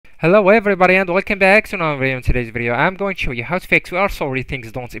Hello everybody and welcome back to another video. In today's video I'm going to show you how to fix We are sorry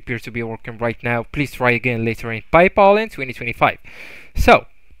things don't appear to be working right now, please try again later in PayPal in 2025. So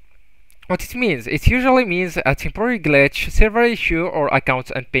what it means, it usually means a temporary glitch, server issue, or account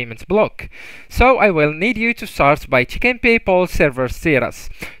and payments block. So I will need you to start by checking PayPal server status.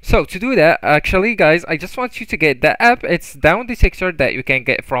 So to do that, actually guys, I just want you to get the app. It's Down Detector that you can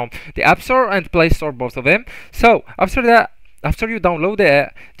get from the App Store and Play Store, both of them. So after you download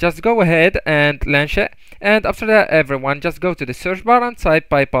it, just go ahead and launch it, and after that everyone just go to the search bar and type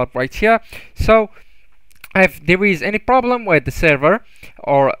PayPal right here. So if there is any problem with the server,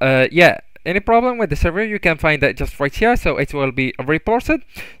 or any problem with the server, you can find that just right here, so it will be reported.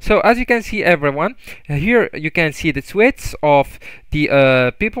 So as you can see everyone, here you can see the tweets of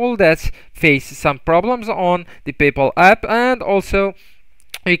the people that face some problems on the PayPal app, and also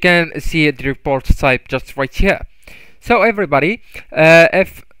you can see the report type just right here. So everybody,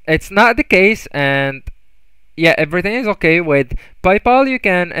 if it's not the case and everything is okay with PayPal, you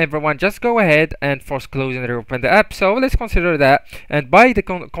can everyone just go ahead and force close and reopen the app. So let's consider that, and by the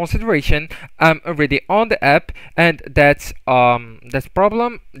consideration I'm already on the app, and that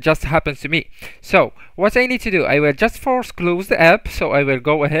problem just happens to me. So what I need to do, I will just force close the app. So I will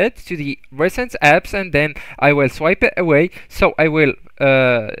go ahead to the recent apps and then I will swipe it away. So I will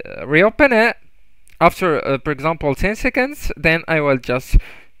reopen it after for example 10 seconds, then I will just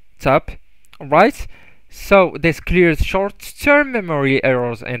tap right. So this clears short-term memory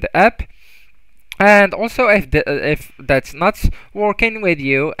errors in the app. And also if that's not working with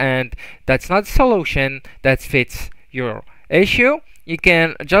you and that's not a solution that fits your issue, you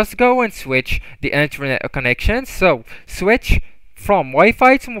can just go and switch the internet connection. So switch from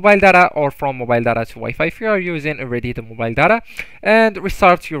Wi-Fi to mobile data, or from mobile data to Wi-Fi if you are using already the mobile data, and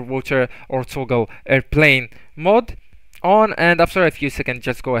restart your router or toggle airplane mode on, and after a few seconds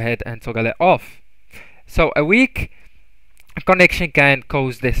just go ahead and toggle it off. So a weak connection can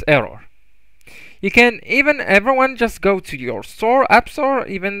cause this error. You can even everyone just go to your store, App Store,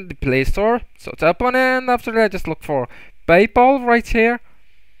 even the Play Store. So tap on it, and after that just look for PayPal right here.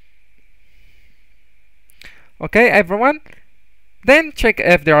 Okay everyone, then check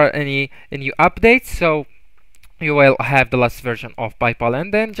if there are any new updates. So you will have the last version of PayPal,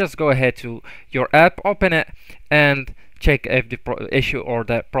 and then just go ahead to your app, open it, and check if the issue or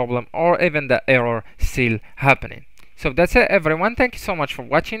the problem or even the error still happening. So that's it everyone, thank you so much for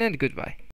watching and goodbye.